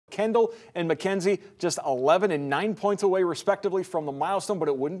Kendall and Mackenzie just 11 and 9 points away respectively from the milestone, but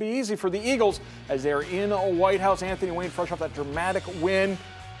it wouldn't be easy for the Eagles as they're in a White House. Anthony Wayne fresh off that dramatic win.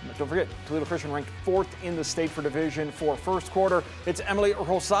 Don't forget, Toledo Christian ranked 4th in the state for Division 4 first quarter. It's Emily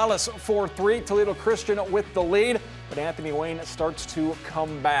Rosales 4-3. Toledo Christian with the lead, but Anthony Wayne starts to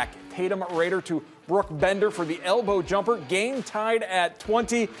come back. Tatum Rader to Brooke Bender for the elbow jumper. Game tied at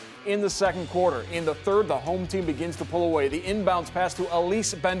 20 in the second quarter. In the third, the home team begins to pull away. The inbounds pass to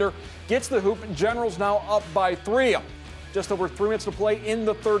Elise Bender gets the hoop. Generals now up by 3. Just over 3 minutes to play in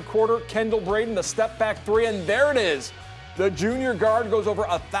the third quarter. Kendall Braden, the step back 3, and there it is. The junior guard goes over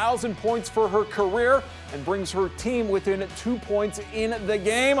 1,000 points for her career and brings her team within 2 points in the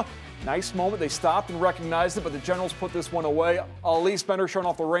game. Nice moment. They stopped and recognized it, but the Generals put this one away. Elise Bender showing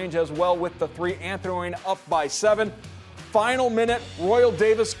off the range as well with the 3. Anthony Wayne up by 7. Final minute, Royal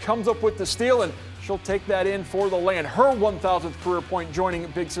Davis comes up with the steal, and she'll take that in for the land. Her 1,000th career point, joining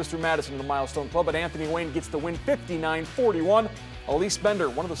big sister Madison in the Milestone Club, but Anthony Wayne gets the win 59-41. Elise Bender,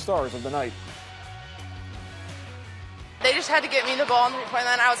 one of the stars of the night. They just had to get me the ball in the point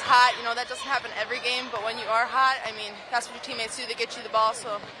line. I was hot. You know, that doesn't happen every game, but when you are hot, I mean, that's what your teammates do. They get you the ball,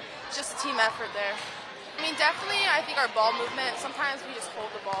 so it's just a team effort there. I mean, definitely, I think our ball movement, sometimes we just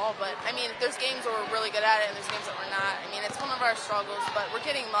hold the ball, but, I mean, there's games where we're really good at it and there's games that we're not. I mean, it's one of our struggles, but we're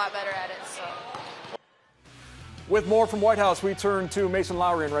getting a lot better at it, so. With more from White House, we turn to Mason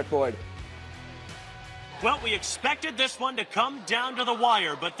Lowry and Rhett Boyd. Well, we expected this one to come down to the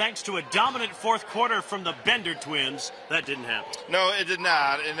wire, but thanks to a dominant fourth quarter from the Bender twins, that didn't happen. No, it did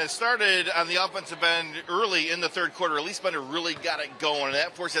not. And it started on the offensive end early in the third quarter. Elise Bender really got it going, and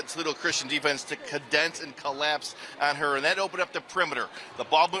that forced that Toledo Christian defense to condense and collapse on her, and that opened up the perimeter. The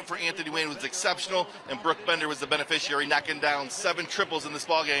ball movement for Anthony Wayne was exceptional, and Brooke Bender was the beneficiary, knocking down 7 triples in this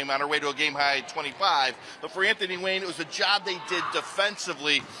ball game on her way to a game-high 25. But for Anthony Wayne, it was a job they did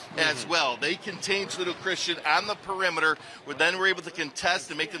defensively as well. They contained Toledo Christian on the perimeter, where then were able to contest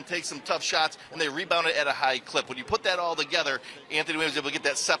and make them take some tough shots, and they rebounded at a high clip. When you put that all together, Anthony Wayne was able to get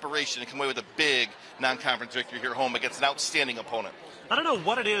that separation and come away with a big non-conference victory here at home against an outstanding opponent. I don't know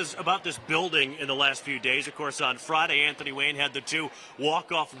what it is about this building in the last few days. Of course, on Friday, Anthony Wayne had the 2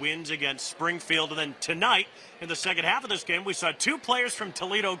 walk-off wins against Springfield. And then tonight, in the second half of this game, we saw 2 players from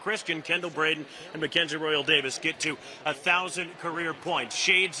Toledo Christian, Kendall Braden and Mackenzie Royal Davis, get to 1,000 career points.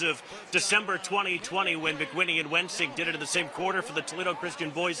 Shades of December 2020 when McWhinney and Wensing did it in the same quarter for the Toledo Christian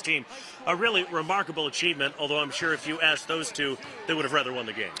boys team. A really remarkable achievement, although I'm sure if you asked those 2, they would have rather won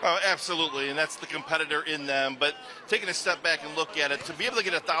the game. Oh, absolutely, and that's the competitor in them. But taking a step back and look at it, to be able to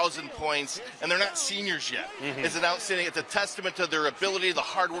get 1,000 points, and they're not seniors yet, is an outstanding. It's a testament to their ability, the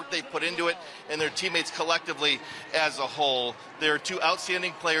hard work they put into it, and their teammates collectively as a whole. They're 2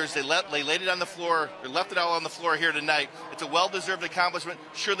 outstanding players. They laid it on the floor. They left it all on the floor here tonight. It's a well-deserved accomplishment.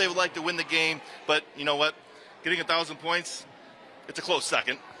 Sure, they would like to win the game, but you know what? Getting 1,000 points, it's a close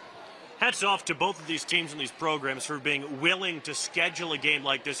second. Hats off to both of these teams and these programs for being willing to schedule a game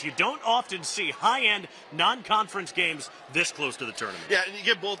like this. You don't often see high-end non-conference games this close to the tournament. Yeah, and you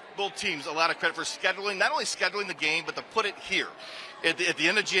give both teams a lot of credit for scheduling, not only scheduling the game, but to put it here at the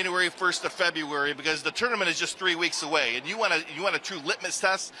end of January, 1st of February, because the tournament is just 3 weeks away, and you want a true litmus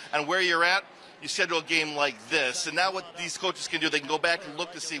test on where you're at. You schedule a game like this, and now what these coaches can do, they can go back and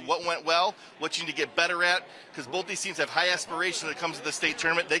look to see what went well, what you need to get better at, because both these teams have high aspirations when it comes to the state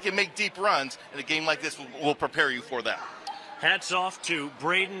tournament. They can make deep runs, and a game like this will prepare you for that. Hats off to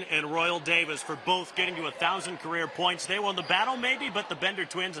Braden and Royal Davis for both getting to 1,000 career points. They won the battle maybe, but the Bender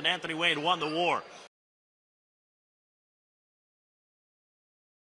twins and Anthony Wayne won the war.